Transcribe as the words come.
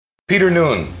Peter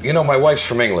Noone, you know my wife's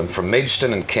from England, from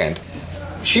Maidstone and Kent.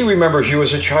 She remembers you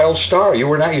as a child star. You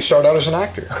started out as an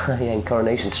actor. Yeah, in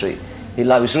Coronation Street. It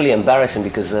was really embarrassing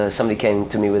because somebody came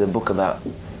to me with a book about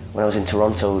when I was in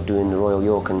Toronto doing the Royal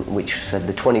York, which said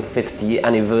the 25th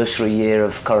anniversary year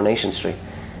of Coronation Street.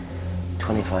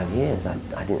 25 years. I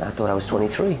thought I was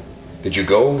 23. Did you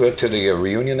go to the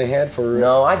reunion they had for?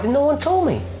 No, I didn't. No one told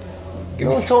me.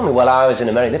 No one told me. Well, I was in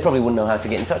America. They probably wouldn't know how to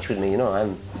get in touch with me.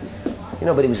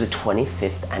 But it was the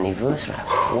 25th anniversary.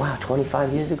 Wow,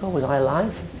 25 years ago, was I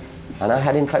alive? And I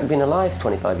had in fact been alive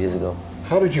 25 years ago.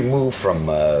 How did you move from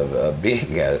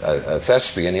being a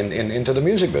thespian into the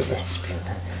music business? Thespian.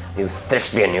 You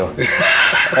thespian, you.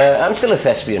 I'm still a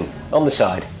thespian, on the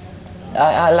side.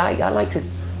 I like to,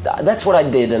 that's what I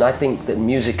did, and I think that the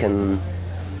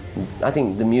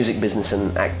music business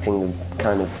and acting are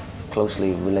kind of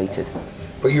closely related.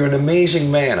 But you're an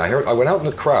amazing man. I went out in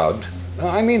the crowd.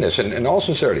 I mean this in all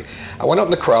sincerity. I went out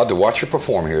in the crowd to watch you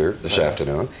perform here this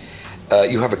afternoon.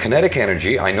 You have a kinetic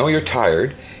energy. I know you're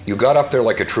tired. You got up there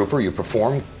like a trooper. You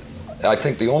performed. I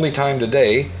think the only time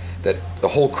today that the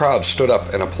whole crowd stood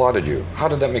up and applauded you. How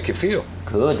did that make you feel?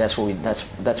 Good. That's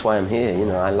why I'm here.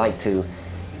 I like to.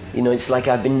 It's like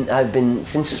I've been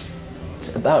since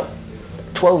about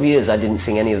 12 years. I didn't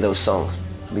sing any of those songs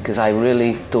because I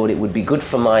really thought it would be good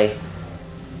for my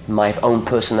own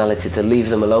personality to leave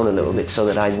them alone a little bit so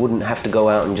that I wouldn't have to go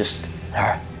out and just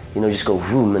go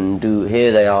vroom and do,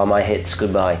 here they are, my hits,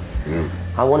 goodbye.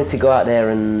 I wanted to go out there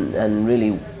and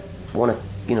really want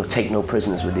to, take no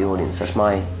prisoners with the audience. That's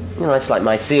my, it's like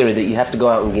my theory that you have to go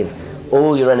out and give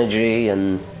all your energy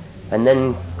and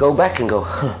then go back and go,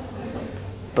 huh.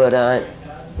 But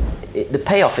the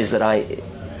payoff is that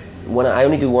when I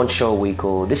only do one show a week,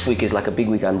 or this week is like a big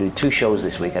week, I'm doing 2 shows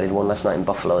this week. I did one last night in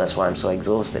Buffalo, that's why I'm so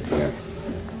exhausted. Yeah.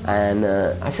 And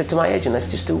I said to my agent, let's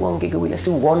just do 1 gig a week. Let's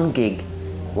do 1 gig,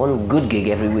 1 good gig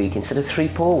every week instead of 3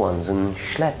 poor ones and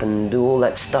schlep and do all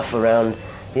that stuff around,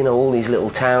 all these little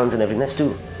towns and everything. Let's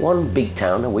do 1 big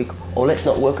town a week, or let's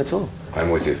not work at all. I'm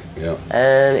with you, yeah.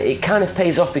 And it kind of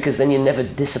pays off because then you never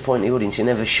disappoint the audience. You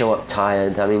never show up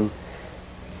tired. I mean,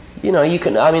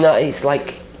 it's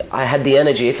like I had the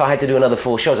energy. If I had to do another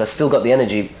 4 shows, I still got the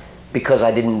energy because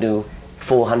I didn't do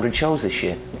 400 shows this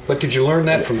year. But did you learn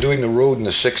that from doing the road in the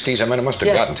 60s? I mean, it must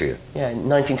have gotten to you. Yeah, in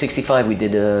 1965 we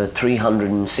did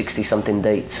 360-something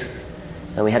dates.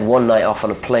 And we had 1 night off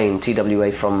on a plane,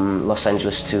 TWA, from Los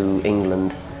Angeles to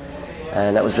England.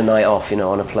 And that was the night off,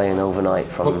 on a plane overnight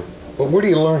from... But where do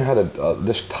you learn how to,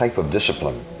 this type of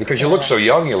discipline? Because you look so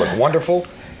young, you look wonderful.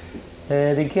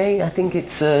 The gay, I think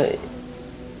it's... Is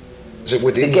it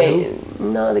within you?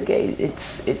 No, the gay,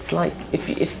 it's like, if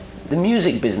the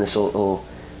music business or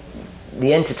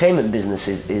the entertainment business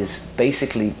is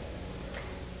basically,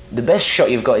 the best shot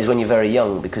you've got is when you're very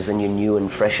young because then you're new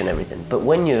and fresh and everything. But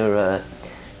when you're,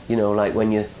 like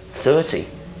when you're 30,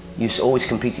 you're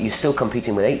still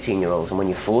competing with 18-year-olds, and when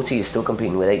you're 40, you're still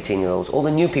competing with 18-year-olds. All the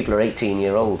new people are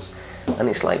 18-year-olds. And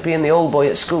it's like being the old boy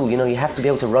at school, you have to be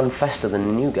able to run faster than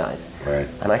the new guys. Right.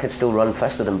 And I could still run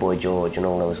faster than Boy George and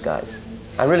all those guys.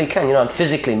 I really can, I'm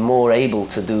physically more able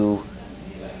to do...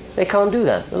 They can't do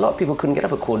that. A lot of people couldn't get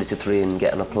up at 2:45 and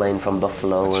get on a plane from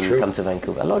Buffalo come to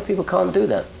Vancouver. A lot of people can't do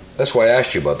that. That's why I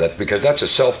asked you about that, because that's a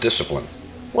self-discipline.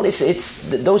 Well,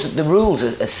 the rules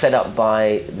are set up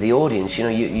by the audience.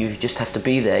 You just have to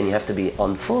be there and you have to be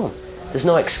on form. There's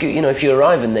no excuse. If you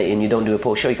arrive and you don't do a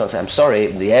poor show, you can't say, I'm sorry,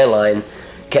 the airline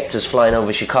kept us flying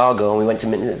over Chicago and we went to...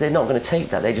 They're not going to take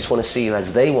that. They just want to see you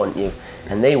as they want you,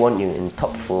 and they want you in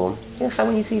top form. It's like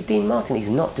when you see Dean Martin, he's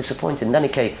not disappointed. Danny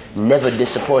Kaye never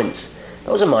disappoints.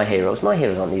 Those are my heroes. My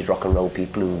heroes aren't these rock and roll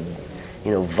people who,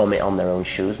 vomit on their own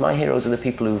shoes. My heroes are the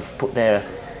people who've put their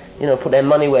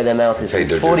money where their mouth is.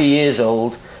 40 years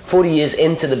old, 40 years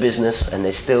into the business, and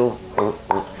they're still...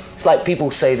 It's like people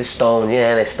say the Stones,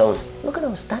 they're Stones. Look at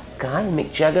that guy,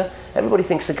 Mick Jagger. Everybody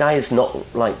thinks the guy is not,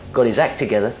 got his act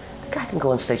together. The guy can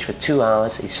go on stage for 2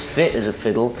 hours, he's fit as a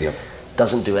fiddle,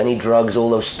 doesn't do any drugs,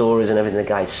 all those stories and everything. The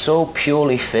guy's so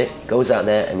purely fit, goes out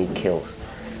there and he kills.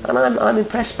 And I'm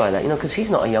impressed by that, because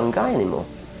he's not a young guy anymore.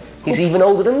 He's even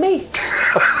older than me.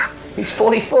 He's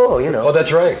 44, Oh,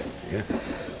 that's right. Yeah.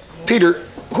 Peter,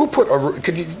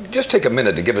 could you just take a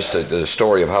minute to give us the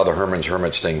story of how the Herman's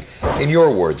Hermits thing, in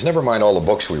your words, never mind all the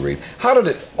books we read. How did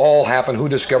it all happen? Who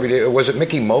discovered it? Was it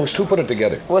Mickey Most? Who put it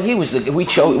together? Well,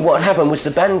 what happened was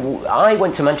the band, I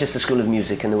went to Manchester School of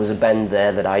Music and there was a band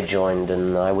there that I joined,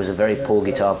 and I was a very poor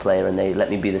guitar player and they let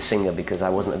me be the singer because I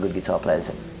wasn't a good guitar player. They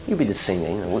said, you be the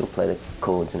singer, we'll play the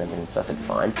chords and everything. So I said,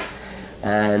 fine.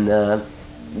 And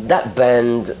that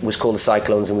band was called the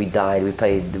Cyclones, and we died. We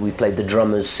played the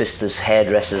drummer's sister's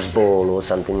hairdresser's ball or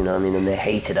something, you know what I mean, and they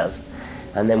hated us.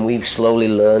 And then we slowly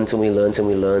learned, and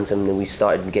then we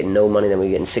started getting no money, then we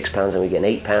were getting £6, then we were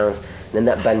getting £8. And then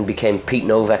that band became Pete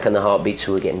Novak and the Heartbeats,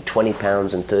 who were getting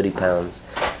 £20 and £30.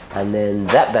 And then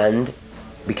that band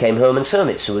became Herman's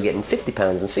Hermits, who were getting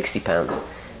 £50 and £60.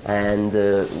 And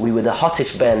we were the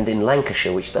hottest band in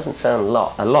Lancashire, which doesn't sound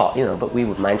a lot, you know, but we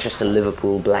were Manchester,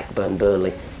 Liverpool, Blackburn,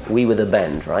 Burnley. We were the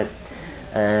band, right?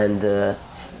 And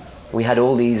we had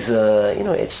all these, you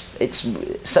know, it's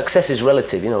success is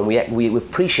relative, you know. We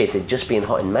appreciated just being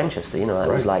hot in Manchester, you know.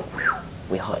 It was like, whew,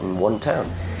 we're hot in one town.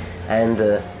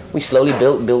 And we slowly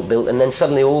built, and then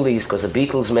suddenly all these, because the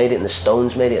Beatles made it and the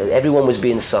Stones made it, everyone was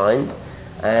being signed,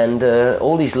 and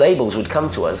all these labels would come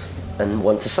to us and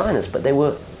want to sign us, but they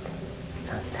were,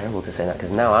 sounds terrible to say that,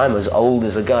 because now I'm as old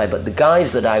as a guy, but the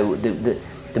guys that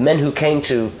the men who came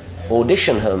to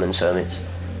audition Herman's Hermits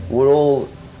were all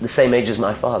the same age as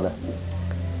my father.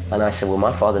 And I said, well,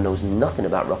 my father knows nothing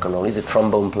about rock and roll. He's a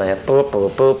trombone player. Boop, boop,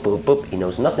 boop, boop, boop. He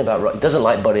knows nothing about rock. He doesn't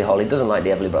like Buddy Holly. Doesn't like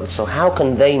the Everly Brothers. So how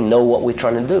can they know what we're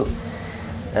trying to do?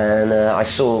 And I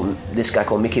saw this guy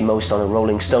called Mickey Most on a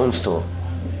Rolling Stones tour.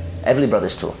 Everly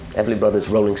Brothers tour. Everly Brothers,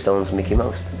 Rolling Stones, Mickey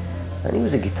Most. And he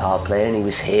was a guitar player, and he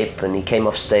was hip, and he came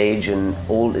off stage, and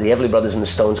all the Everly Brothers and the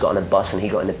Stones got on a bus, and he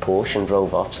got in a Porsche and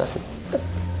drove off. So I said,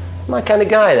 my kind of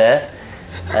guy there.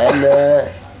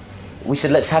 And we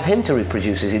said, let's have him to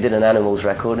reproduce us. He did an Animals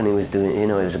record, and he was doing, you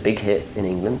know, it was a big hit in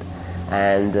England.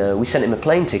 And we sent him a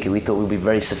plane ticket. We thought we'd be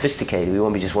very sophisticated. We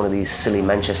won't be just one of these silly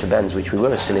Manchester bands, which we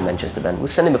were a silly Manchester band. We'll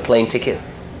send him a plane ticket,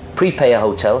 prepay a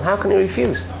hotel. How can he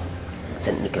refuse?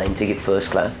 Sent him the plane ticket,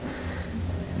 first class.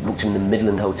 Booked him the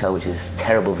Midland Hotel, which is a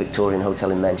terrible Victorian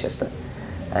hotel in Manchester.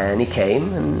 And he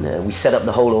came, and we set up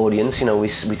the whole audience. You know, we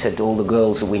said to all the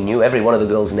girls that we knew, every one of the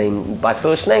girls named by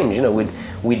first names. You know,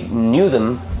 we knew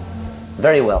them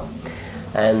very well,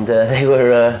 and they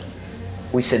were.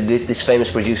 We said, this famous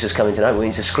producer's coming tonight. We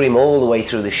need to scream all the way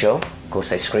through the show. Of course,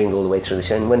 they screamed all the way through the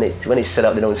show. And when it's set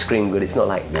up, they don't scream good. It's not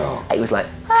like. No. It was like.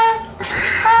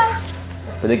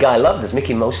 But the guy loved us.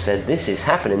 Mickey Most said, this is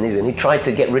happening. And he tried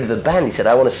to get rid of the band. He said,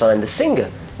 I want to sign the singer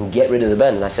and get rid of the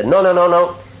band. And I said,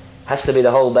 no. Has to be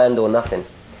the whole band or nothing.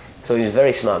 So he was a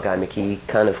very smart guy, Mickey. He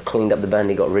kind of cleaned up the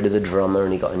band. He got rid of the drummer,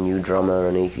 and he got a new drummer,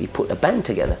 and he put a band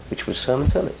together, which was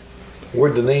Herman's Hermits.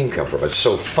 Where'd the name come from? It's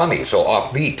so funny, so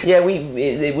offbeat. Yeah,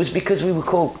 it was because we were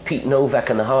called Pete Novak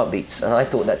and the Heartbeats, and I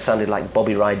thought that sounded like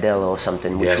Bobby Rydell or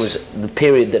something, which was the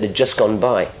period that had just gone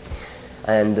by.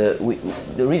 And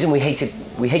the reason we hated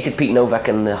Pete Novak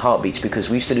and the Heartbeats, because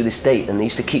we used to do this date, and they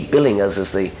used to keep billing us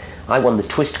as I won the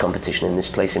twist competition in this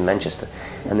place in Manchester,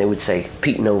 and they would say,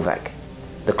 Pete Novak,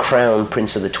 the crown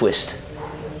prince of the twist,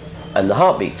 and the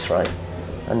Heartbeats, right?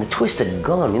 And the twist had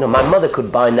gone. You know, my mother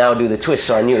could by now do the twist,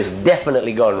 so I knew it was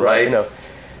definitely gone, right? You know,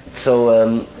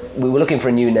 so we were looking for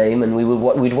a new name, and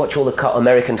we'd watch all the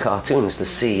American cartoons to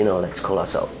see, you know, let's call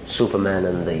ourselves Superman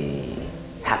and the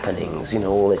Happenings, you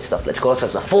know, all this stuff. Let's call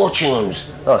ourselves the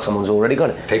Fortunes. Oh, someone's already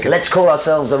got it. Let's call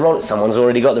ourselves the someone's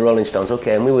already got the Rolling Stones.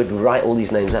 Okay, and we would write all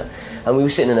these names out. And we were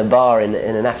sitting in a bar in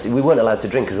an after. We weren't allowed to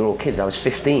drink because we were all kids. I was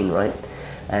 15, right?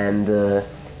 And the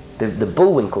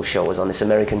Bullwinkle show was on, this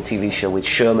American TV show with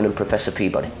Sherman and Professor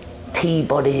Peabody.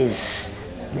 Peabody's,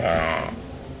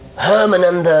 Herman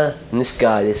and this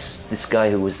guy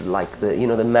who was like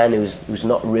the man who's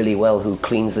not really well, who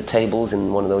cleans the tables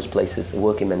in one of those places, the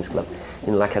working men's club,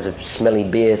 you know, like has a smelly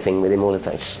beer thing with him all the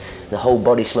time. The whole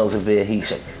body smells of beer. He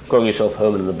said, "Call yourself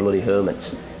Herman and the Bloody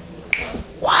Hermits."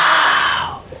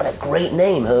 Wow, what a great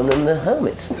name, Herman and the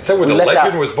Hermits. Is that where the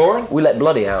legend was born? We let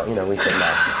Bloody out, you know. We said,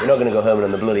 no, we're not going to go Herman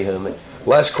and the Bloody Hermits.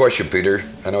 Last question, Peter.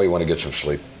 I know you want to get some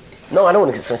sleep. No, I don't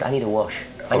want to get some sleep. I need a wash.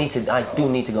 I do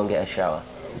need to go and get a shower.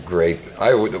 Great.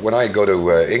 When I go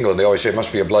to England, they always say it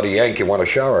must be a bloody yank. You want a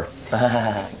shower?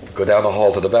 Go down the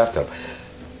hall to the bathtub.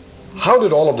 How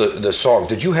did all of the songs?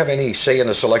 Did you have any say in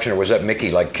the selection, or was that Mickey?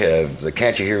 Like the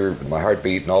 "Can't You Hear My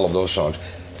Heartbeat" and all of those songs.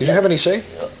 Did you have any say?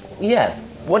 Yeah.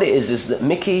 What it is that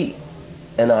Mickey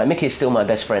is still my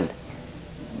best friend.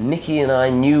 Mickey and I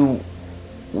knew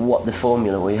what the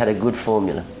formula was. We had a good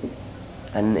formula,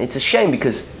 and it's a shame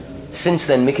because since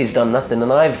then Mickey's done nothing,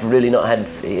 and I've really not had.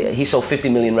 He sold 50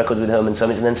 million records with Herman's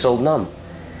Hermits and then sold none.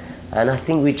 And I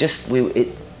think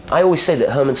I always say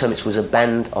that Herman's Hermits was a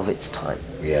band of its time.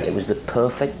 Yes. It was the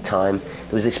perfect time.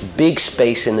 There was this big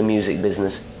space in the music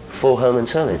business for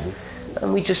Herman's Hermits. Mm-hmm.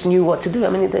 And we just knew what to do. I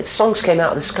mean, the songs came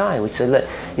out of the sky. We said,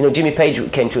 you know, Jimmy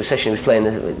Page came to a session. He was playing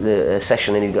the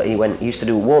session, and he used to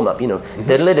do a warm up. You know, which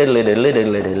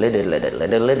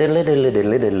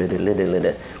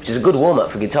is a good warm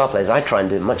up for guitar players. I try and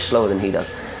do it much slower than he does.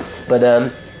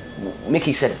 But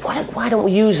Mickey said, why don't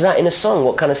we use that in a song?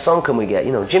 What kind of song can we get?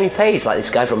 You know, Jimmy Page, like this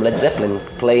guy from Led Zeppelin,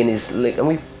 playing his lick,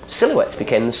 and Silhouettes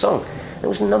became the song. It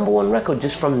was the #1 record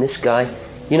just from this guy.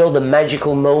 You know, the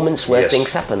magical moments where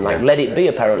things happen. Like Let It Be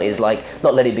apparently is like,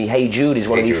 not Let It Be, Hey Jude is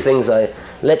one of these things like,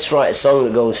 let's write a song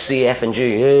that goes C, F and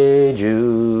G. Hey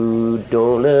Jude,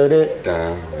 don't let it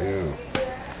down.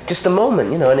 Just a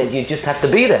moment, you know, and you just have to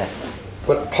be there.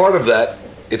 But part of that,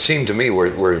 it seemed to me,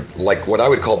 were like what I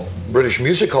would call British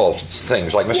music hall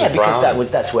things, like Mrs. Brown. Yeah,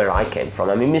 because that's where I came from.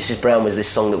 I mean, Mrs. Brown was this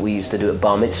song that we used to do at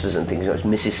bar mitzvahs and things. You know, it's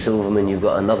Mrs. Silverman, You've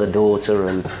Got Another Daughter,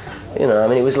 and, you know, I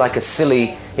mean, it was like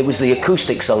it was the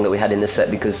acoustic song that we had in the set,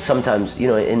 because sometimes, you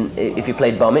know, if you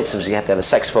played bar mitzvahs, you had to have a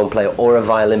saxophone player or a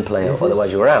violin player,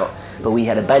 otherwise you were out. But we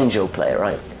had a banjo player,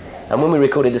 right? And when we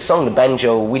recorded the song, the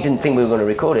banjo, we didn't think we were going to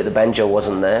record it. The banjo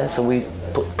wasn't there, so we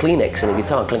put Kleenex in a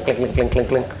guitar, clink, clink, clink, clink, clink,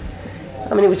 clink.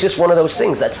 I mean, it was just one of those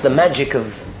things. That's the magic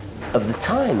of the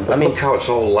time. But look how it's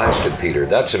all lasted, Peter.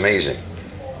 That's amazing.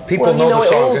 People know the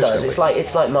song instantly.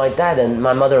 It's like my dad and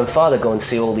my mother and father go and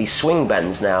see all these swing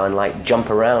bands now and like jump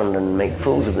around and make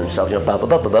fools of themselves. You know,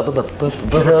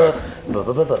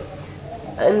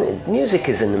 and music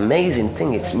is an amazing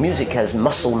thing. Music has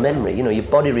muscle memory. You know, your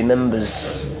body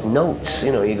remembers notes.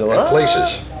 You know, you go and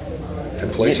places.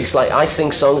 It's like I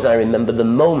sing songs and I remember the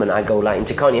moment I go like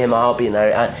into Can't You Hear My Heartbeat, and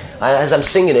I as I'm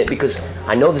singing it, because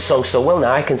I know the song so well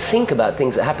now, I can think about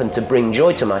things that happened to bring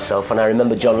joy to myself. And I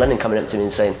remember John Lennon coming up to me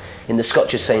and saying, in the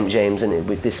Scotch of St. James, and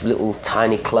with this little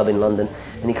tiny club in London,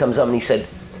 and he comes up and he said,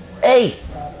 "Hey,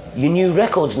 your new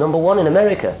record's #1 in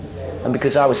America." And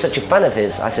because I was such a fan of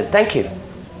his, I said, "Thank you."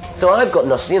 So I've got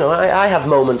nothing, you know, I have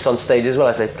moments on stage as well.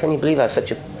 I said, "Can you believe I was such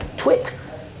a twit?"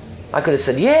 I could have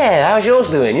said, "Yeah, how's yours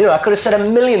doing?" You know, I could have said a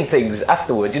million things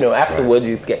afterwards. You know, afterwards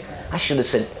you'd get. I should have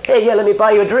said, "Hey, yeah, let me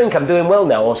buy you a drink. I'm doing well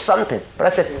now," or something. But I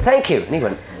said, "Thank you," and he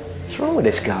went, "What's wrong with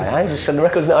this guy?" I just said the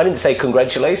record's. I didn't say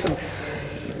congratulations.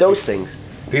 Those things.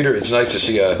 Peter, it's nice to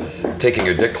see you taking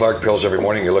your Dick Clark pills every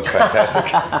morning. You look fantastic.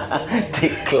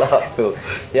 Dick Clark pill.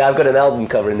 Yeah, I've got an album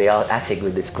cover in the attic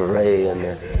with this grey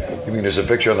and. You mean there's a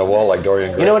picture on the wall like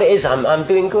Dorian Gray? You know what it is? I'm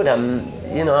doing good.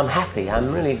 I'm happy.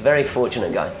 I'm really very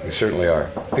fortunate guy. You certainly are.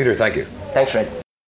 Peter, thank you. Thanks, Red.